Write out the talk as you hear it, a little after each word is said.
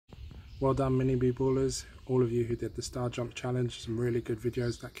Well done, Mini Bballers. All of you who did the star jump challenge, some really good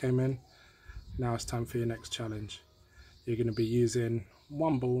videos that came in. Now it's time for your next challenge. You're going to be using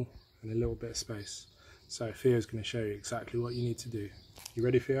one ball and a little bit of space. So Theo's going to show you exactly what you need to do. You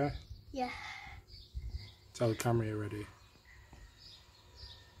ready, Theo? Yeah. Tell the camera you're ready.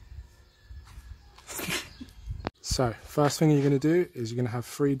 So first thing you're going to do is you're going to have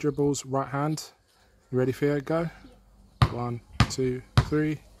 3 dribbles right hand. You ready, Theo? Go. 1, 2,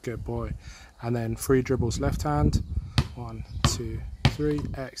 3. Good boy. And then 3 dribbles left hand. 1, 2, 3.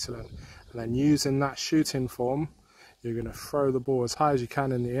 Excellent. And then using that shooting form, you're going to throw the ball as high as you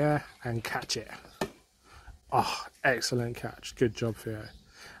can in the air and catch it. Oh, excellent catch. Good job, Theo.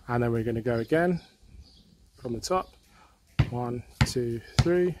 And then we're going to go again from the top. 1, 2,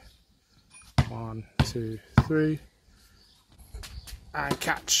 3. 1, 2, 3. And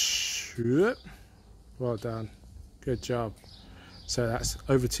catch. Well done. Good job. So that's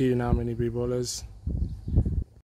over to you now, Mini Bballers.